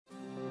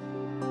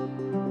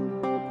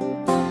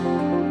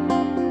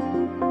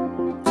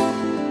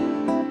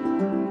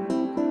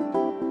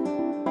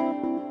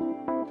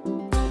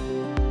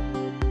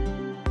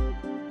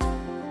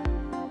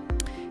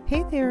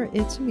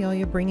it's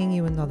Amelia bringing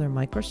you another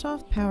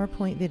Microsoft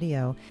PowerPoint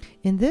video.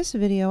 In this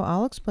video,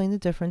 I'll explain the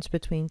difference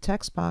between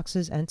text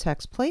boxes and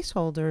text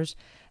placeholders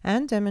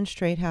and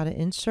demonstrate how to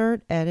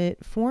insert,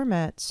 edit,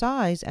 format,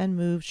 size, and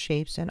move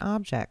shapes and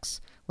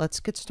objects. Let's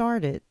get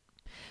started.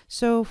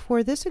 So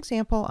for this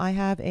example, I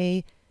have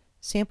a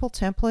sample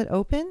template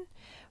open.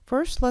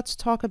 First, let's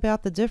talk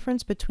about the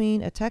difference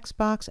between a text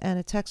box and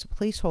a text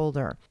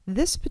placeholder.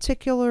 This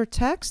particular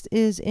text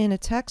is in a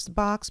text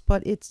box,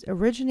 but it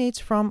originates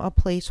from a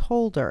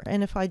placeholder.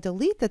 And if I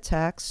delete the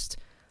text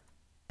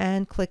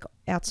and click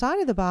outside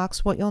of the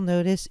box, what you'll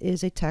notice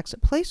is a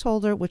text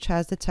placeholder, which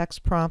has the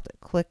text prompt,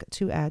 click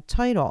to add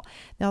title.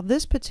 Now,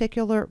 this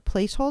particular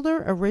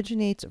placeholder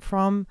originates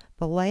from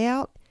the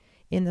layout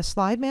in the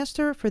slide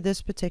master for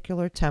this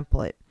particular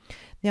template.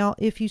 Now,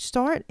 if you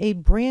start a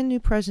brand new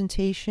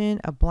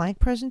presentation, a blank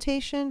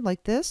presentation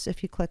like this,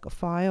 if you click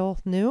File,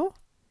 New,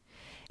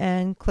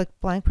 and click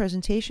Blank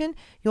Presentation,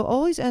 you'll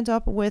always end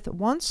up with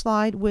one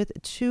slide with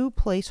two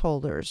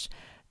placeholders,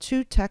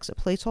 two text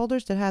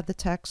placeholders that have the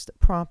text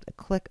prompt,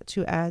 click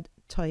to add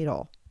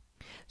title.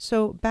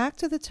 So back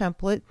to the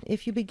template.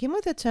 If you begin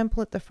with a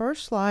template, the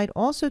first slide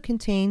also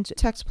contains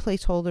text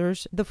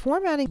placeholders. The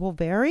formatting will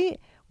vary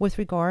with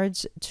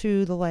regards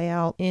to the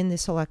layout in the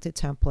selected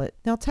template.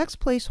 Now, text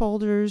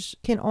placeholders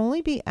can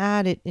only be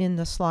added in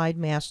the slide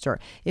master.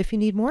 If you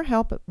need more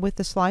help with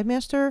the slide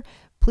master,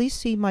 please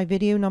see my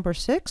video number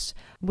 6,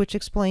 which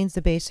explains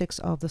the basics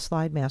of the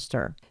slide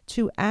master.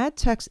 To add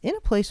text in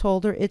a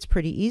placeholder, it's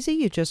pretty easy.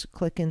 You just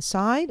click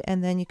inside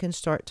and then you can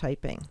start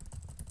typing.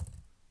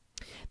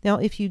 Now,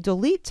 if you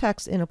delete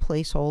text in a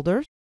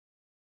placeholder,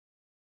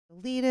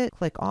 delete it,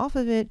 click off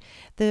of it,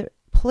 the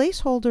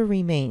placeholder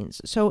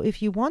remains. So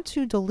if you want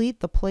to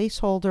delete the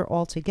placeholder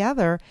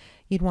altogether,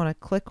 you'd want to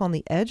click on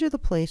the edge of the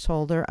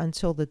placeholder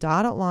until the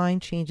dotted line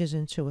changes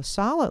into a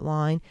solid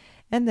line,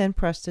 and then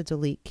press the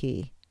delete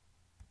key.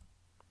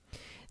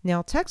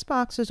 Now, text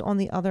boxes, on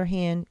the other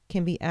hand,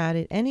 can be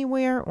added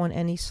anywhere on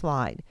any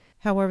slide.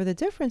 However, the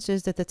difference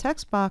is that the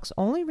text box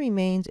only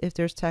remains if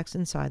there's text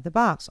inside the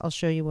box. I'll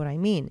show you what I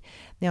mean.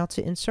 Now,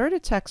 to insert a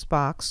text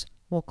box,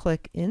 we'll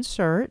click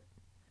Insert,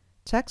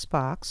 Text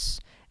Box,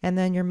 and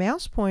then your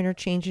mouse pointer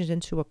changes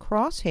into a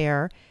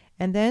crosshair,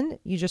 and then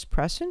you just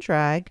press and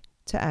drag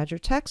to add your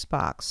text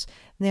box.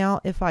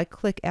 Now, if I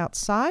click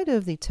outside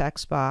of the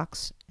text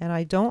box and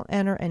I don't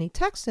enter any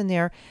text in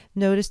there,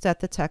 notice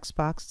that the text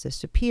box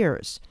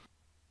disappears.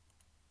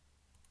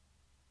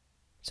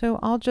 So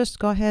I'll just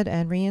go ahead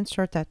and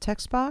reinsert that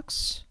text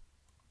box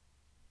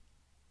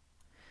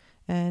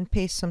and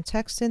paste some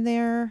text in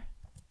there.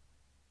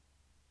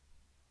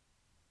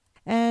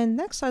 And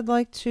next, I'd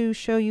like to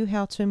show you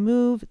how to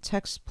move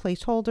text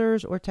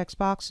placeholders or text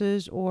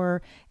boxes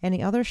or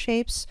any other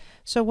shapes.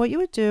 So what you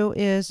would do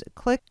is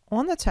click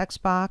on the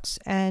text box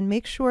and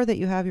make sure that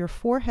you have your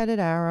four-headed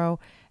arrow,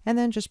 and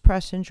then just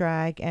press and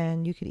drag,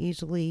 and you could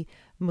easily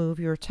move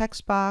your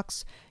text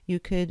box. You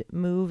could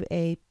move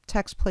a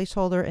text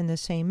placeholder in the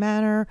same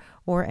manner,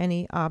 or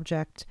any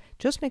object.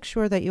 Just make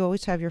sure that you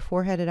always have your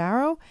four-headed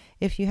arrow.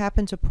 If you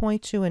happen to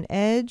point to an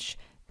edge,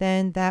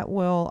 then that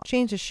will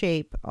change the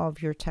shape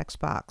of your text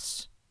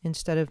box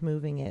instead of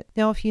moving it.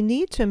 Now, if you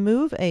need to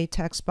move a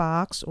text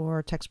box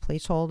or text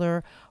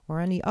placeholder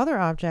or any other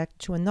object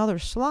to another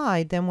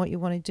slide, then what you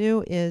want to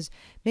do is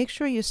make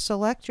sure you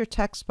select your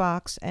text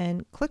box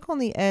and click on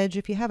the edge.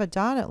 If you have a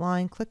dotted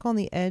line, click on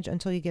the edge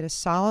until you get a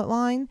solid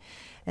line,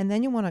 and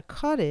then you want to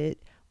cut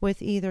it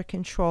with either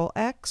Control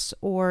X,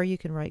 or you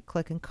can right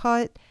click and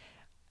cut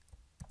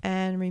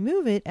and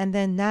remove it, and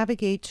then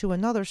navigate to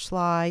another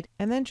slide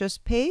and then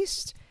just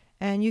paste.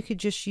 And you could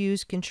just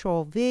use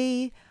Control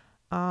V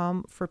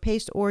for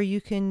paste, or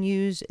you can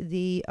use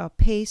the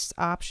paste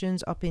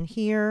options up in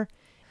here.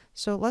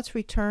 So let's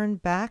return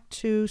back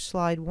to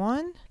slide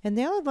 1. And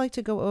now I'd like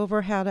to go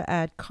over how to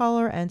add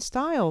color and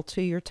style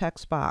to your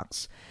text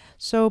box.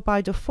 So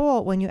by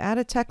default, when you add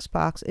a text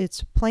box,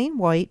 it's plain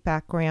white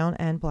background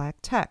and black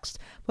text.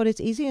 But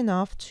it's easy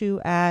enough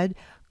to add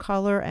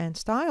color and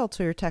style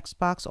to your text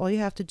box. All you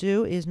have to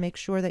do is make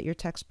sure that your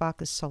text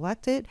box is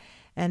selected,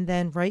 and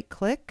then right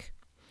click,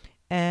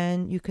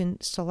 and you can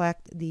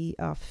select the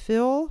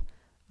fill,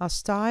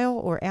 style,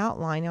 or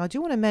outline. Now, I do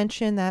want to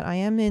mention that I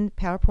am in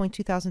PowerPoint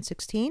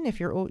 2016. If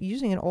you're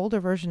using an older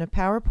version of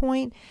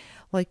PowerPoint,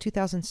 like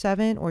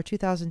 2007 or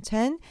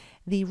 2010,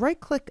 the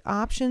right-click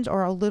options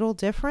are a little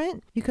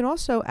different. You can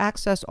also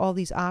access all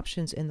these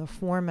options in the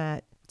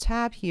Format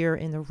tab here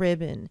in the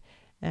ribbon.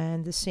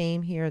 And the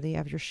same here, they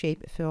have your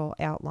shape, fill,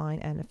 outline,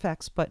 and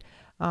effects. But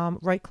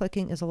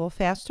right-clicking is a little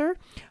faster.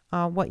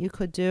 What you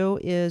could do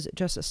is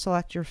just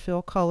select your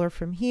fill color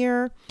from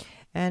here.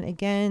 And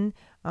again,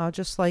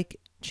 just like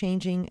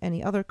changing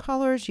any other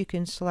colors, you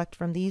can select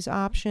from these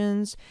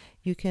options.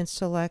 You can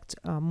select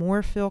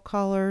more fill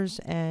colors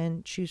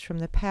and choose from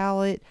the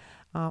palette,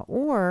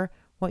 or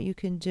what you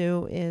can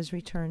do is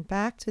return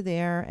back to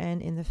there,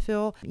 and in the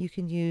fill you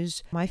can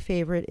use, my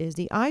favorite is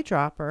the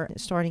Eyedropper.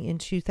 Starting in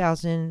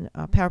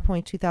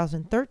PowerPoint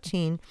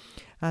 2013,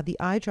 the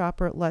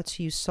Eyedropper lets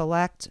you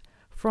select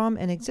from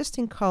an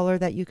existing color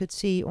that you could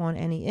see on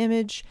any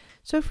image.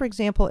 So for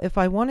example, if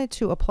I wanted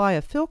to apply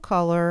a fill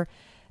color,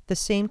 the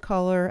same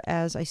color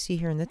as I see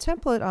here in the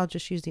template, I'll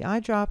just use the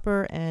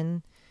eyedropper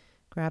and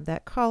grab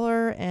that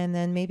color, and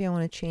then maybe I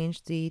want to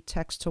change the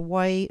text to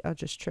white. I'll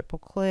just triple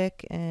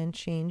click and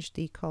change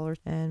the color,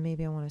 and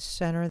maybe I want to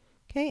center.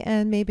 Okay,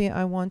 and maybe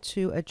I want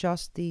to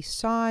adjust the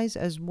size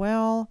as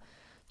well.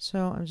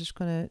 So I'm just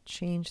going to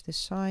change the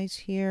size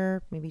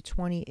here, maybe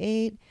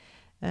 28.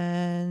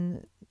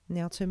 And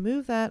now to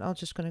move that, I'm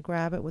just going to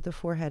grab it with the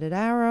four-headed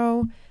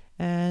arrow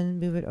and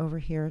move it over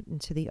here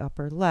into the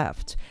upper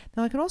left.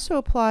 Now I can also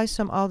apply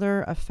some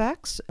other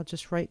effects. I'll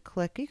just right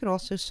click. You could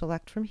also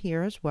select from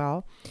here as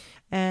well.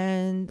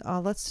 And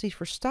let's see,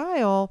 for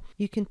style,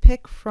 you can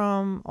pick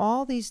from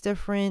all these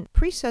different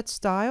preset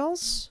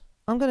styles.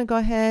 I'm going to go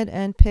ahead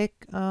and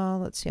pick,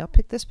 let's see, I'll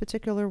pick this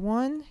particular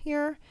one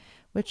here,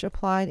 which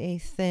applied a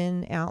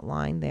thin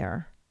outline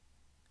there.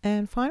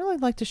 And finally,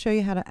 I'd like to show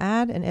you how to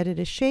add and edit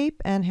a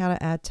shape and how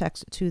to add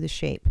text to the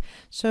shape.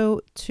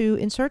 So to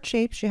insert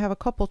shapes, you have a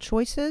couple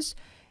choices.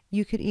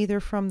 You could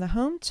either from the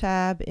Home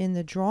tab in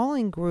the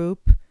Drawing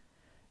group,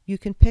 you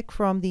can pick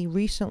from the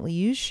recently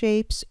used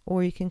shapes,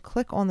 or you can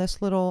click on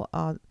this little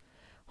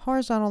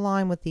horizontal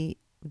line with the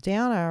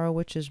down arrow,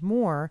 which is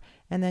More,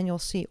 and then you'll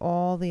see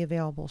all the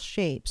available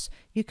shapes.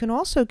 You can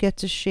also get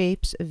to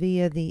shapes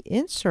via the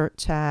Insert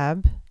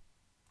tab.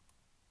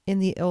 In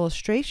the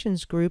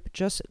Illustrations group,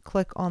 just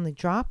click on the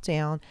drop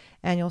down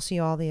and you'll see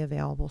all the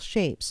available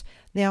shapes.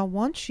 Now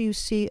once you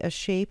see a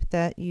shape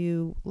that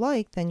you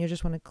like, then you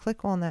just want to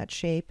click on that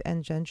shape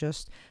and then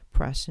just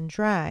press and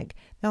drag.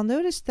 Now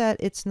notice that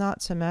it's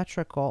not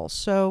symmetrical,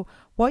 so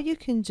what you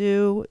can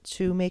do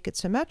to make it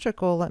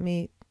symmetrical, let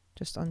me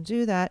just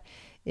undo that,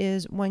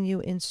 is when you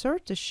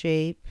insert the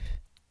shape,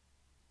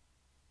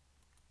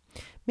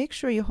 make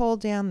sure you hold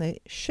down the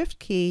Shift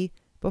key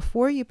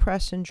before you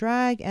press and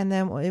drag, and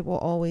then it will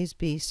always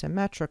be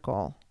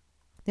symmetrical.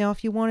 Now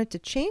if you wanted to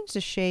change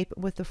the shape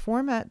with the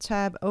Format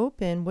tab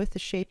open with the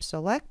shape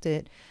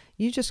selected,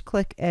 you just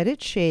click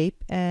Edit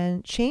Shape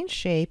and Change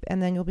Shape,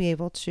 and then you'll be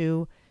able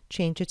to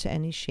change it to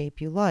any shape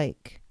you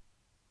like.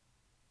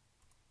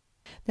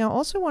 Now I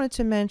also wanted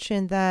to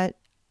mention that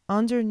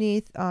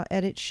underneath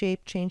Edit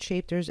Shape, Change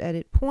Shape, there's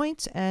Edit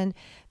Points, and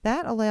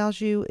that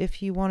allows you,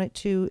 if you wanted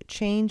to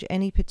change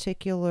any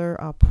particular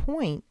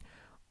point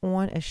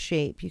on a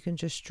shape, you can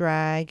just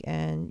drag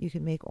and you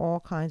can make all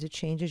kinds of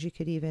changes. You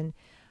could even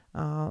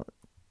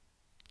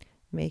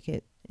make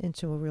it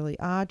into a really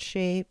odd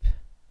shape.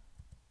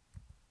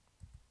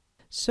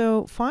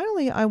 So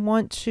finally, I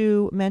want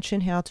to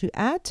mention how to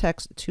add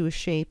text to a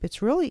shape.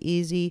 It's really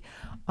easy.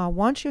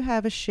 Once you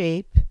have a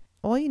shape,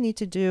 all you need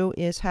to do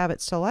is have it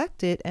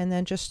selected and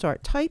then just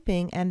start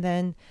typing, and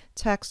then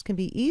text can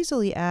be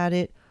easily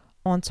added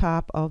on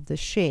top of the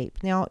shape.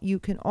 Now you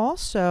can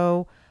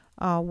also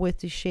with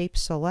the shape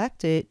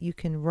selected, you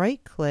can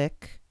right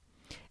click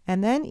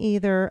and then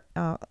either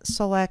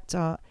select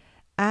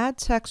add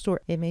text,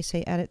 or it may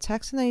say edit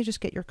text, and then you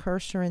just get your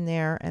cursor in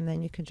there and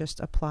then you can just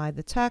apply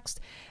the text.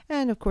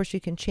 And of course you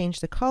can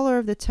change the color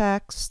of the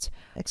text,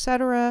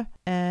 etc.,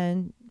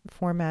 and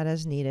format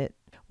as needed.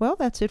 Well,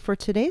 that's it for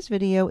today's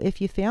video. If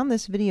you found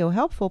this video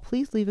helpful,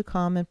 please leave a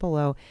comment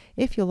below.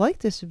 If you like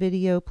this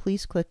video,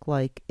 please click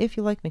like. If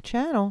you like my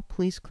channel,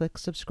 please click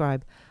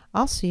subscribe.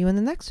 I'll see you in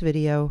the next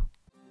video.